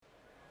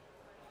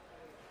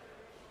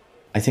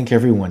think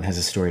everyone has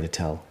a story to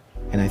tell,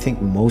 and I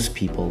think most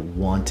people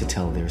want to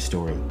tell their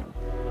story.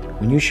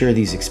 When you share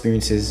these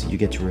experiences, you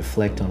get to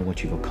reflect on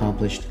what you've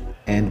accomplished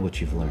and what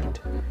you've learned.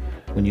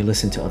 When you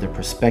listen to other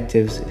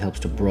perspectives, it helps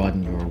to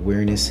broaden your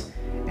awareness,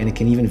 and it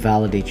can even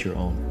validate your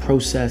own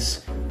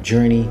process,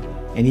 journey,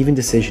 and even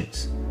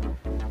decisions.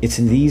 It's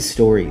in these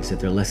stories that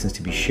there are lessons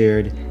to be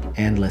shared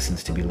and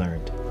lessons to be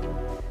learned.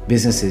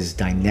 Business is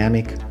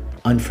dynamic,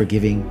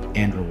 unforgiving,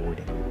 and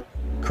rewarding.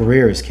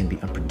 Careers can be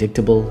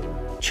unpredictable,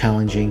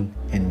 challenging,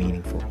 and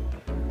meaningful.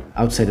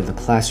 Outside of the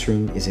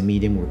classroom is a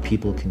medium where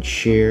people can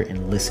share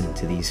and listen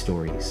to these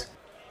stories.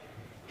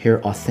 Hear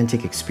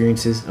authentic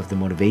experiences of the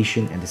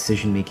motivation and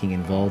decision-making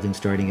involved in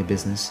starting a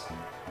business,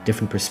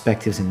 different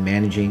perspectives in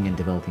managing and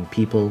developing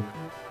people,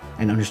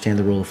 and understand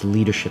the role of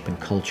leadership and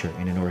culture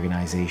in an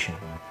organization.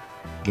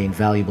 Gain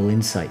valuable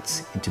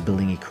insights into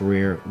building a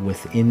career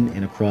within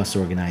and across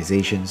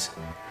organizations,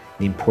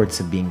 the importance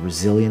of being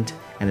resilient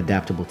and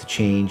adaptable to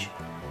change,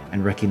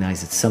 and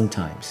recognize that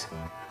sometimes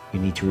you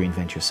need to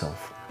reinvent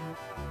yourself.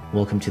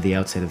 Welcome to the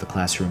Outside of the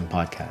Classroom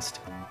podcast.